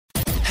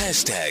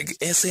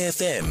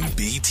#SAFMBTH.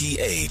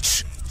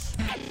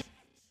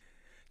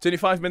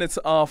 25 minutes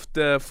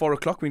after 4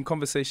 o'clock, we're in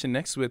conversation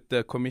next with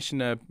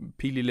Commissioner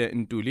Philile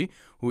Ntuli,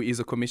 who is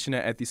a commissioner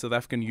at the South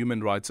African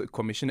Human Rights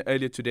Commission.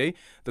 Earlier today,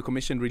 the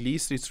commission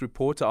released its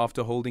report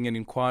after holding an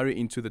inquiry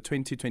into the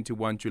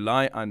 2021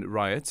 July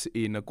riots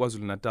in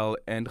KwaZulu-Natal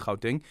and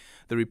Gauteng.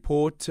 The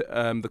report,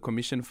 the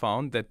commission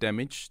found that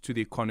damage to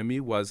the economy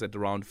was at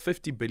around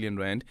 50 billion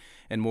rand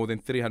and more than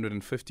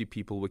 350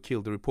 people were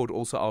killed. The report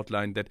also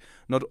outlined that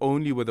not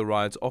only were the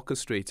riots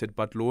orchestrated,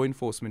 but law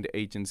enforcement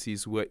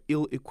agencies were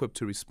ill-equipped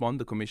to respond.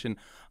 The Commission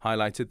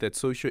highlighted that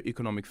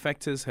socio-economic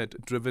factors had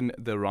driven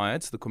the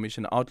riots. The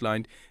Commission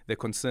outlined their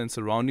concerns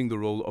surrounding the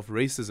role of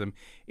racism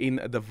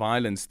in the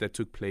violence that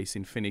took place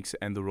in Phoenix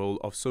and the role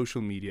of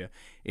social media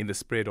in the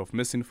spread of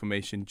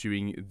misinformation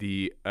during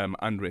the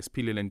unrest.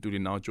 Philile Ntuli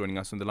now joining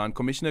us on the line.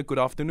 Commissioner, good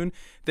afternoon.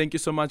 Thank you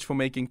so much for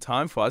making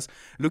time for us.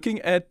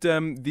 Looking at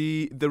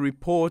the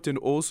report and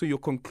also your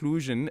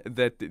conclusion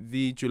that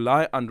the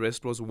July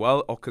unrest was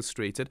well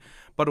orchestrated,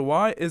 but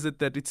why is it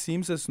that it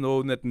seems as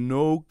though that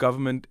no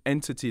government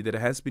entity that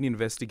has been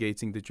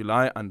investigating the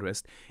July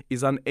unrest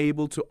is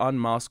unable to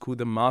unmask who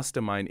the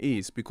mastermind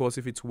is? Because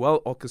if it's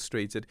well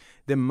orchestrated,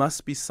 there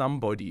must be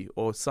somebody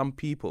or some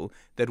people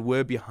that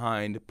were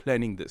behind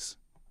planning this.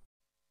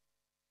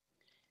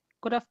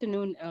 Good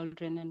afternoon,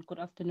 Eldrin, and good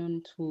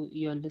afternoon to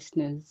your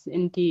listeners.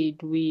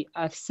 Indeed, we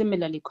are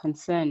similarly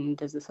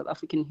concerned as the South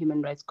African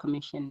Human Rights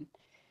Commission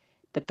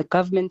that the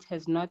government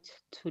has not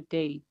to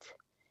date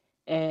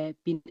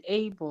been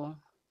able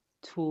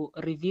to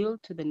reveal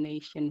to the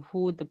nation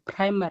who the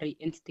primary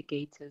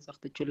instigators of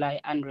the July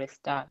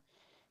unrest are.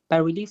 By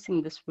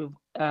releasing this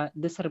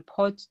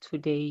report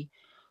today,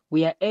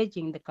 we are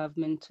urging the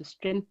government to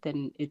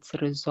strengthen its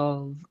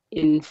resolve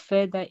in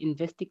further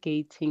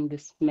investigating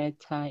this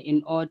matter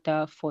in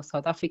order for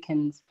South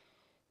Africans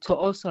to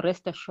also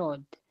rest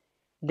assured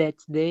that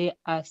their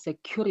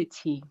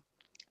security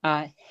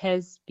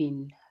has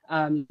been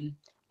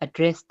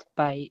addressed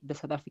by the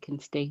South African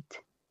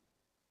state.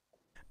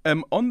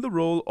 On the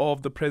role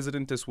of the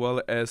president as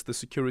well as the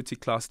security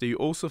cluster, you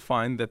also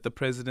find that the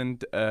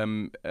president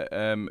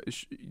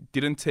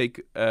didn't take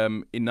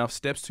enough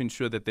steps to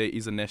ensure that there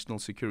is a national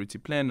security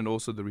plan and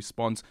also the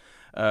response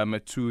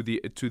to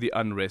the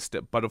unrest.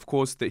 But of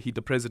course,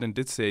 the president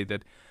did say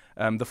that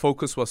the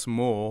focus was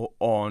more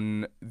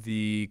on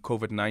the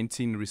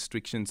COVID-19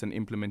 restrictions and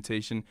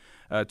implementation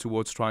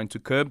towards trying to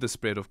curb the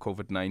spread of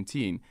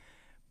COVID-19.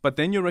 But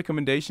then your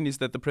recommendation is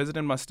that the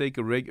president must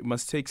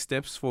take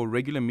steps for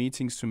regular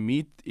meetings to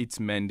meet its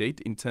mandate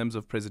in terms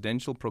of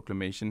Presidential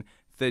Proclamation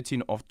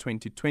 13 of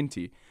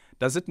 2020.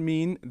 Does it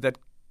mean that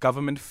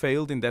government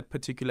failed in that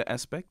particular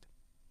aspect?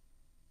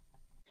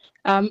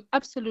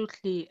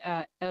 Absolutely,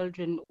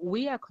 Eldrin.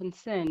 We are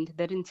concerned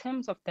that in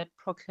terms of that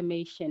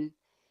proclamation,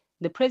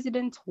 the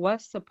president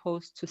was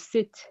supposed to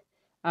sit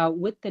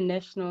with the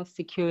National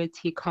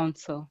Security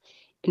Council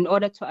in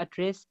order to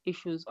address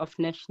issues of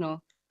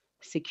national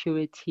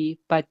security,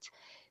 but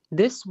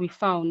this we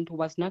found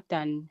was not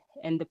done,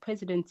 and the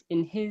president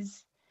in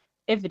his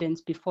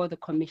evidence before the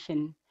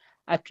commission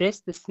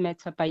addressed this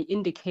matter by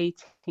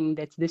indicating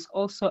that this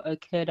also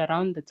occurred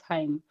around the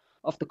time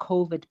of the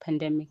COVID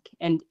pandemic.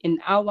 And in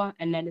our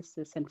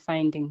analysis and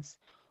findings,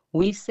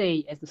 we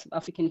say as the South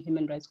African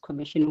Human Rights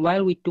Commission,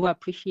 while we do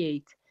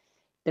appreciate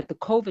that the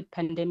COVID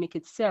pandemic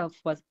itself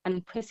was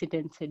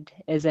unprecedented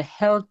as a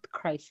health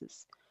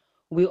crisis,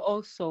 we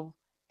also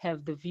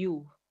have the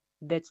view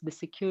that the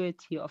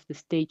security of the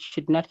state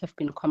should not have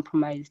been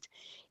compromised.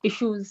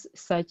 Issues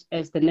such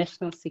as the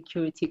National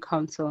Security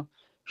Council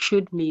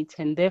should meet,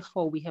 and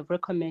therefore we have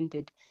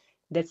recommended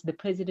that the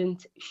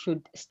president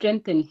should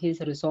strengthen his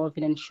resolve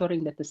in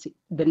ensuring that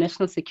the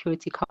National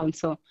Security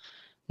Council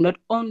not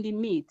only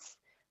meets,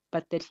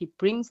 but that he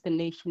brings the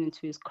nation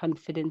into his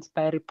confidence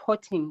by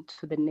reporting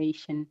to the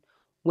nation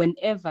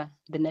whenever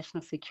the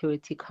National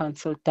Security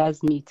Council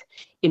does meet,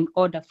 in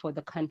order for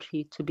the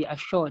country to be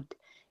assured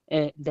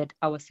that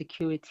our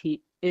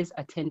security is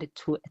attended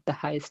to at the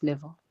highest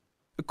level.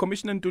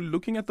 Commissioner Ntuli,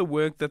 looking at the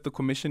work that the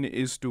Commission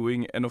is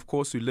doing, and of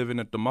course we live in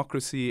a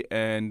democracy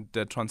and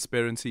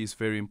transparency is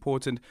very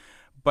important,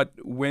 but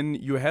when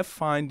you have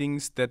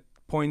findings that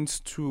points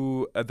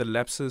to the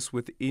lapses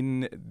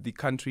within the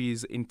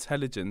country's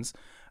intelligence,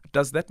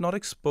 does that not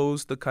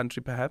expose the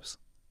country perhaps?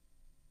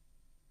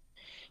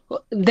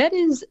 Well, that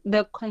is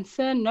the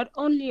concern not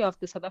only of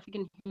the South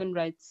African Human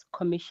Rights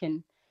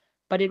Commission,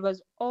 but it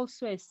was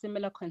also a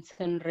similar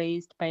concern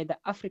raised by the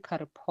Africa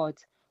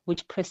report,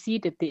 which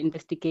preceded the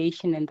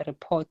investigation and the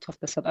report of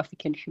the South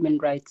African Human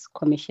Rights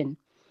Commission.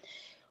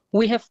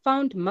 We have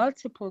found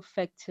multiple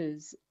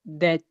factors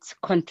that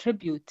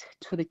contribute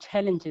to the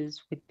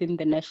challenges within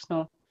the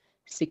national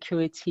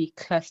security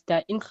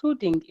cluster,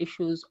 including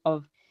issues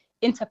of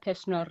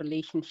interpersonal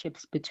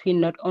relationships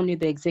between not only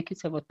the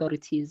executive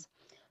authorities,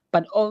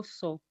 but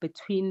also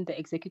between the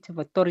executive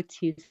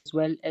authorities as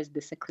well as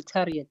the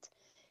secretariat.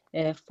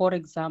 For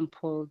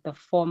example, the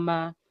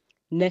former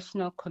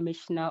National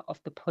Commissioner of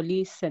the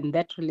Police and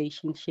that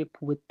relationship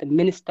with the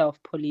Minister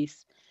of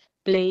Police,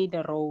 played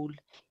a role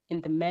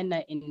in the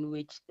manner in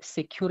which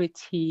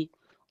security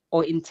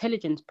or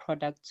intelligence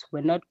products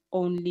were not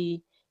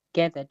only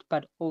gathered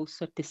but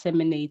also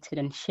disseminated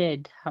and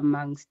shared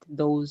amongst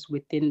those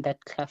within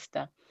that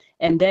cluster.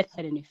 And that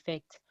had an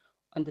effect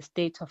on the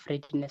state of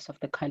readiness of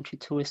the country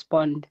to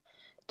respond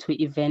to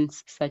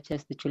events such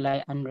as the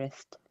July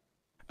unrest.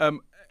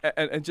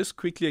 And just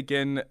quickly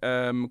again,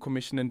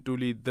 Commissioner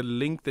Ntuli, the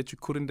link that you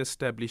couldn't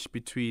establish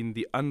between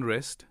the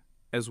unrest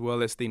as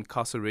well as the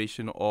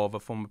incarceration of a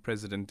former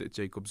president,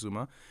 Jacob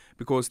Zuma,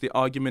 because the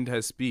argument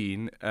has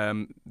been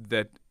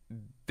that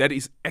that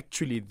is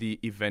actually the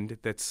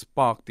event that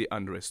sparked the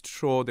unrest.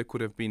 Sure, there could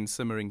have been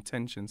simmering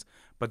tensions,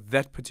 but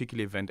that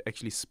particular event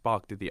actually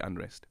sparked the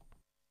unrest.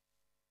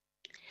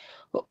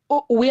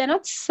 We are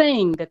not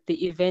saying that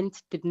the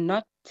event did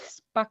not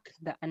spark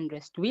the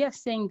unrest. We are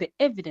saying the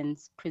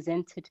evidence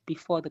presented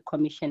before the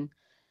commission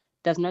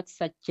does not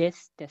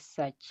suggest as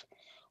such.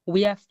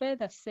 We are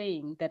further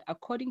saying that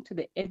according to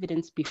the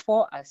evidence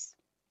before us,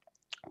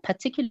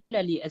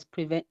 particularly as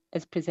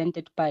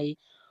presented by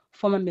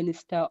former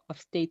Minister of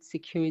State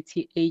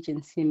Security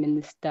Agency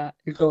Minister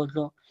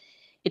Ndlolo,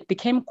 it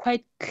became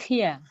quite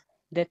clear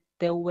that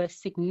there were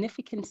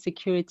significant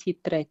security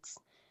threats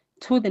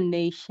to the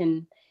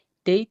nation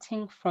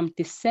dating from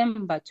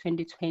December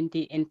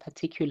 2020 in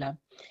particular,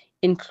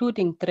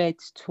 including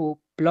threats to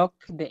block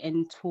the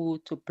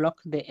N2, to block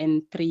the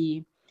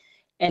N3.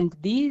 And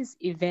these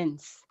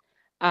events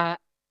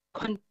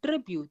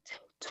contribute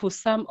to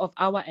some of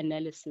our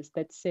analysis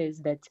that says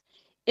that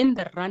in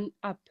the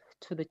run-up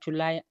to the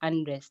July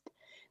unrest,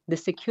 the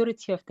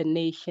security of the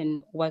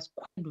nation was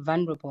quite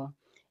vulnerable.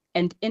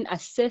 And in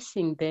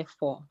assessing,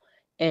 therefore,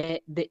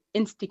 the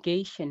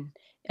instigation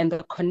and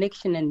the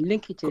connection and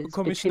linkages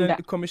Commissioner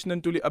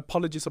Ntuli,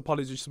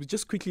 apologies. We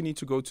just quickly need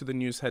to go to the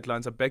news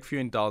headlines. I beg for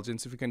your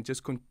indulgence. If we can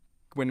just,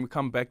 when we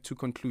come back to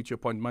conclude your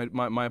point,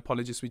 my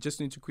apologies. We just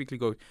need to quickly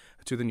go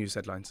to the news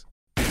headlines.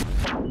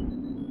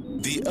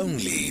 The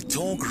only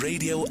talk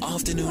radio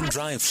afternoon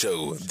drive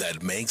show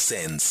that makes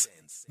sense.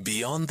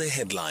 Beyond the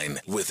Headline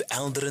with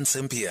Aldrin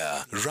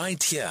Sampear,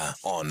 right here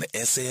on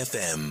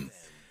SAFM.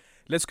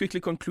 Let's quickly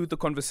conclude the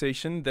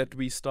conversation that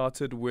we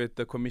started with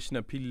the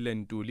Commissioner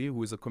Philile Ntuli,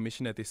 who is a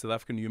commissioner at the South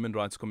African Human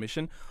Rights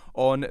Commission,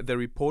 on the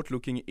report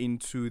looking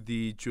into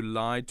the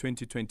July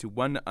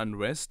 2021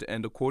 unrest.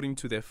 And according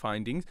to their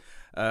findings,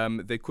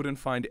 they couldn't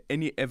find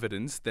any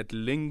evidence that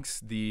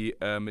links the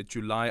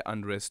July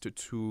unrest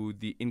to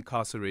the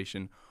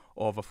incarceration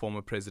of a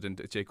former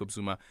president, Jacob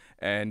Zuma.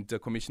 And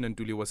Commissioner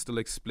Ntuli was still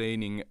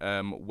explaining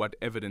what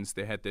evidence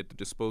they had at their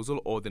disposal,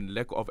 or the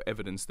lack of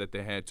evidence that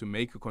they had to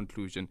make a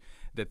conclusion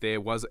that there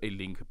was a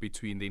link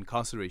between the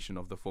incarceration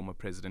of the former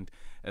president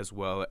as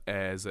well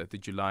as the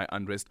July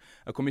unrest.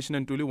 Commissioner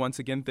Ntuli, once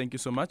again, thank you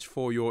so much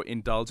for your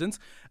indulgence.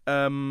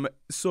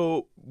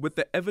 So with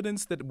the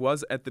evidence that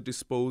was at the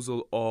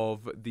disposal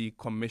of the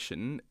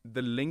commission,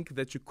 the link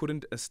that you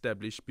couldn't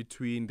establish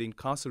between the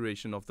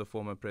incarceration of the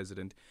former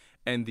president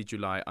and the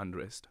July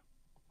unrest.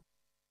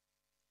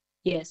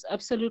 Yes,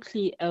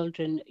 absolutely,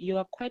 Eldrin. You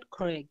are quite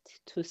correct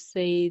to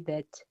say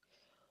that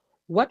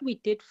what we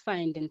did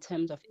find in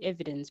terms of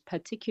evidence,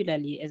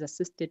 particularly as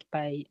assisted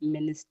by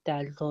Minister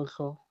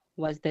Ndlolo,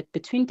 was that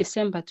between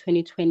December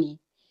 2020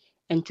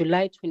 and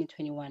July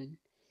 2021,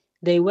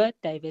 there were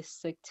diverse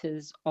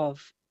sectors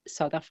of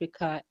South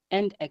Africa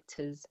and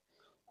actors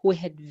who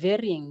had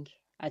varying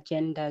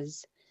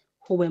agendas,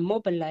 who were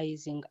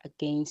mobilizing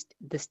against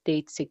the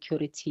state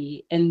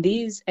security. And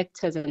these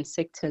actors and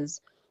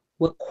sectors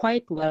were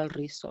quite well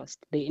resourced.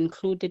 They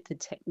included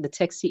the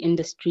taxi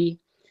industry,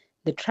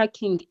 the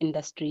trucking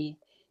industry.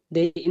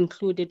 They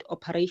included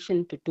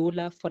Operation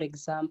Dudula, for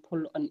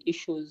example, on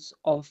issues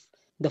of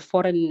the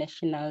foreign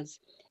nationals.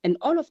 And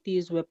all of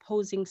these were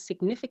posing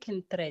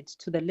significant threats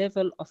to the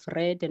level of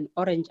red and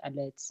orange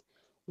alerts,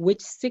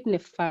 which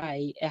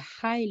signify a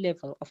high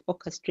level of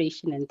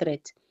orchestration and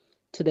threat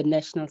to the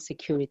national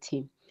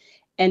security.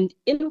 And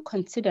in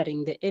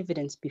considering the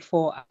evidence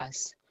before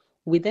us,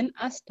 we then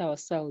asked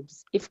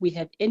ourselves if we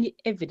have any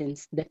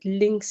evidence that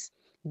links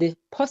the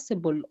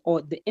possible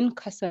or the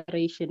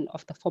incarceration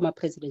of the former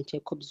President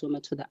Jacob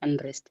Zuma to the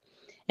unrest.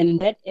 And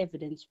that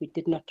evidence we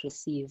did not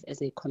receive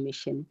as a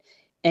commission.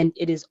 And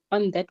it is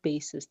on that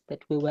basis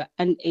that we were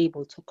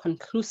unable to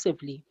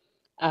conclusively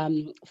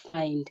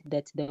find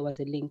that there was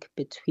a link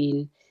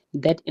between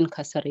that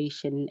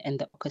incarceration and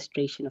the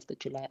orchestration of the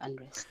July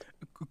unrest.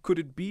 Could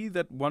it be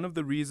that one of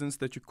the reasons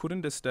that you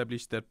couldn't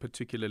establish that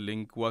particular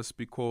link was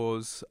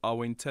because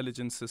our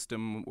intelligence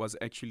system was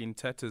actually in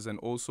tatters, and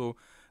also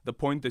the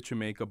point that you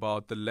make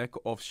about the lack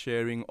of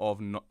sharing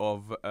of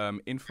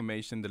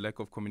information, the lack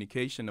of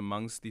communication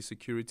amongst the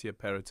security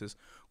apparatus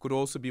could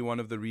also be one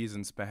of the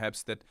reasons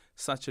perhaps that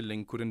such a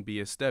link couldn't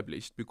be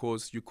established,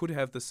 because you could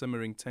have the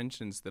simmering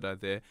tensions that are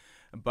there,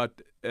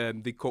 but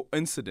the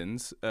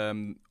coincidence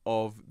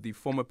of the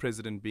former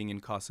president being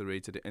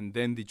incarcerated and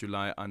then the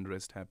July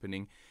unrest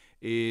happening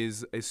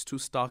is too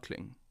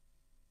startling.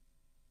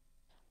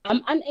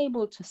 I'm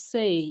unable to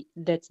say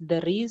that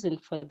the reason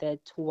for that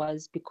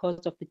was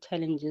because of the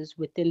challenges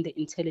within the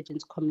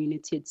intelligence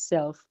community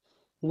itself.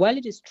 While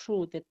it is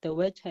true that there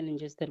were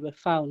challenges that were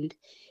found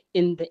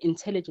in the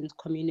intelligence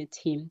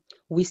community,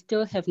 we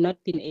still have not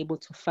been able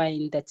to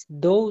find that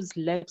those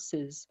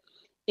lapses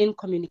in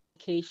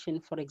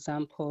communication, for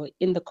example,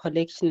 in the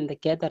collection and the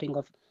gathering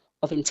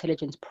of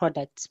intelligence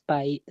products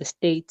by the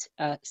state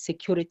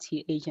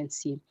security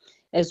agency,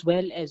 as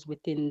well as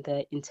within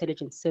the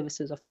intelligence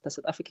services of the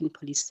South African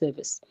Police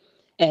Service,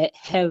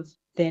 have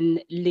then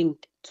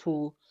linked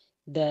to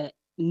the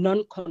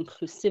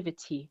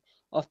non-conclusivity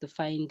of the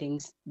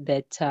findings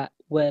that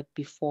were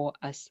before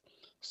us.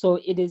 So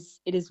it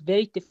is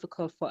very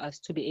difficult for us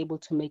to be able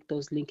to make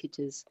those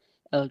linkages,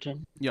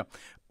 Eldrin. Yeah.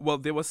 Well,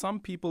 there were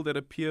some people that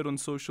appeared on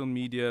social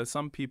media,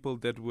 some people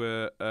that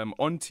were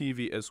on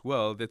TV as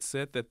well, that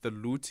said that the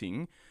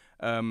looting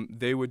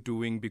they were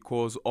doing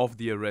because of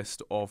the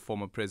arrest of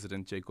former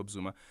President Jacob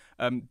Zuma.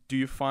 Do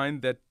you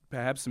find that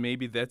perhaps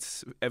maybe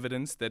that's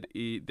evidence that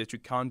that you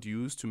can't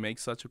use to make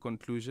such a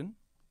conclusion?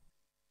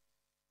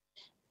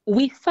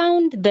 We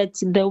found that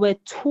there were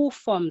two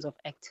forms of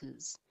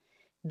actors.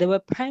 There were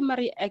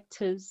primary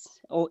actors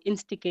or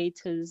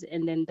instigators,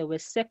 and then there were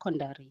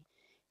secondary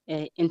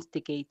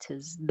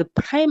instigators. The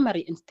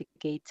primary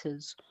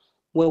instigators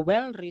were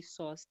well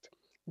resourced.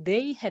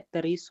 They had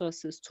the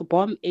resources to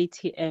bomb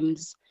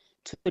ATMs,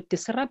 to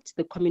disrupt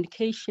the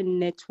communication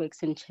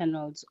networks and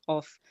channels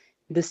of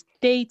the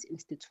state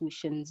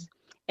institutions.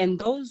 And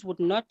those would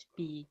not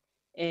be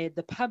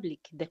the public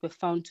that were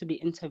found to be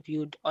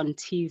interviewed on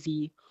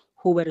TV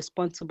who were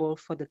responsible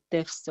for the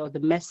thefts or the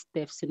mass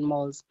thefts in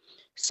malls.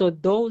 So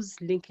those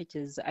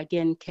linkages,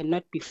 again,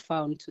 cannot be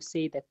found to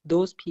say that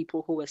those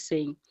people who were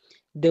saying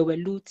they were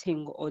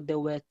looting or they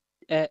were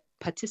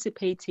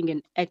participating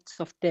in acts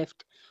of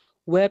theft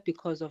were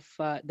because of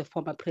the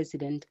former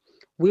president.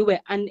 We were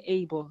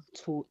unable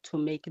to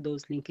make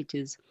those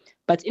linkages.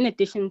 But in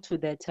addition to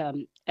that,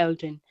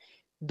 Eldrin,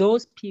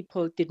 those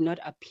people did not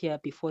appear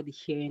before the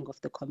hearing of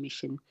the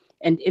commission.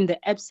 And in the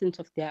absence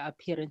of their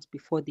appearance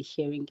before the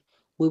hearing,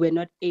 we were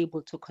not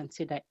able to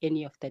consider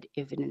any of that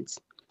evidence,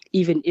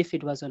 even if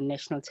it was on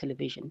national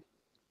television.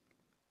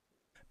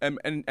 And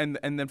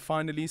then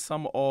finally,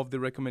 some of the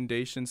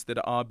recommendations that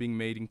are being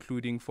made,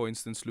 including, for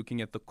instance,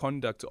 looking at the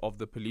conduct of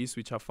the police,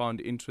 which I found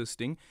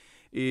interesting,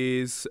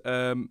 is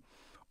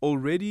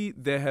already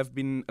there have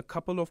been a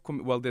couple of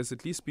there's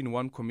at least been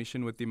one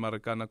commission with the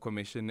Marikana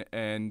Commission,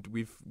 and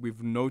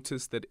we've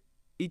noticed that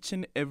each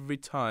and every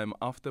time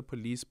after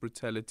police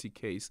brutality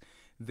case,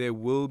 there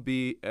will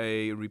be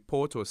a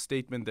report or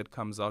statement that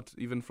comes out,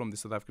 even from the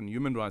South African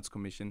Human Rights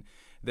Commission,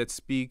 that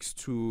speaks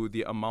to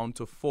the amount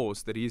of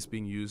force that is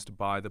being used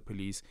by the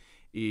police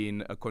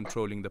in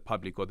controlling the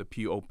public, or the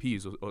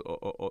POPs,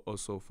 or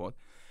so forth.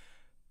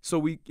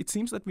 So it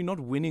seems that we're not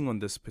winning on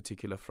this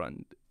particular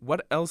front.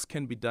 What else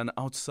can be done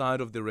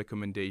outside of the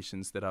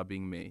recommendations that are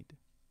being made?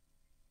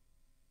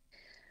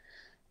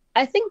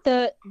 I think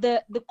the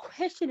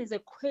question is a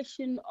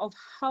question of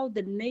how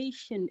the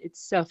nation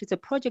itself, it's a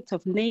project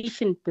of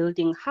nation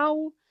building.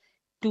 How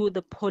do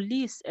the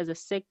police as a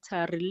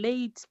sector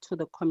relate to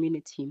the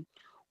community?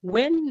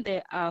 When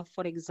there are,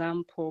 for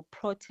example,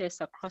 protests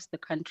across the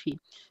country,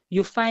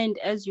 you find,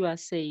 as you are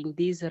saying,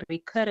 these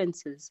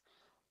recurrences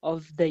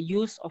of the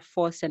use of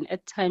force and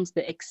at times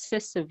the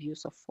excessive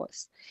use of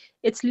force.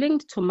 It's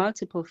linked to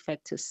multiple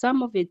factors.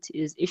 Some of it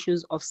is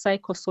issues of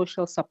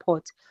psychosocial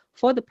support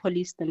for the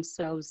police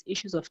themselves,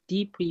 issues of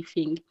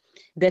debriefing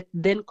that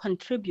then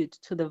contribute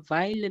to the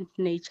violent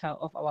nature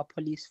of our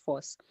police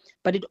force.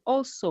 But it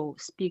also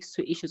speaks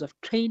to issues of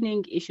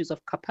training, issues of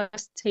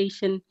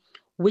capacitation,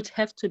 which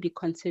have to be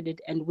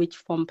considered and which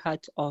form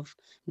part of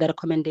the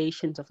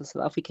recommendations of the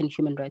South African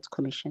Human Rights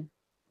Commission.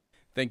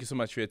 Thank you so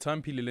much for your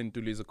time. Philile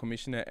Ntuli is a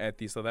commissioner at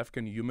the South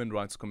African Human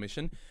Rights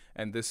Commission,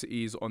 and this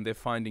is on their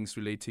findings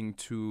relating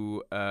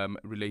to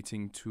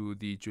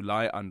the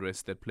July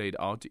unrest that played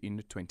out in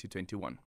 2021.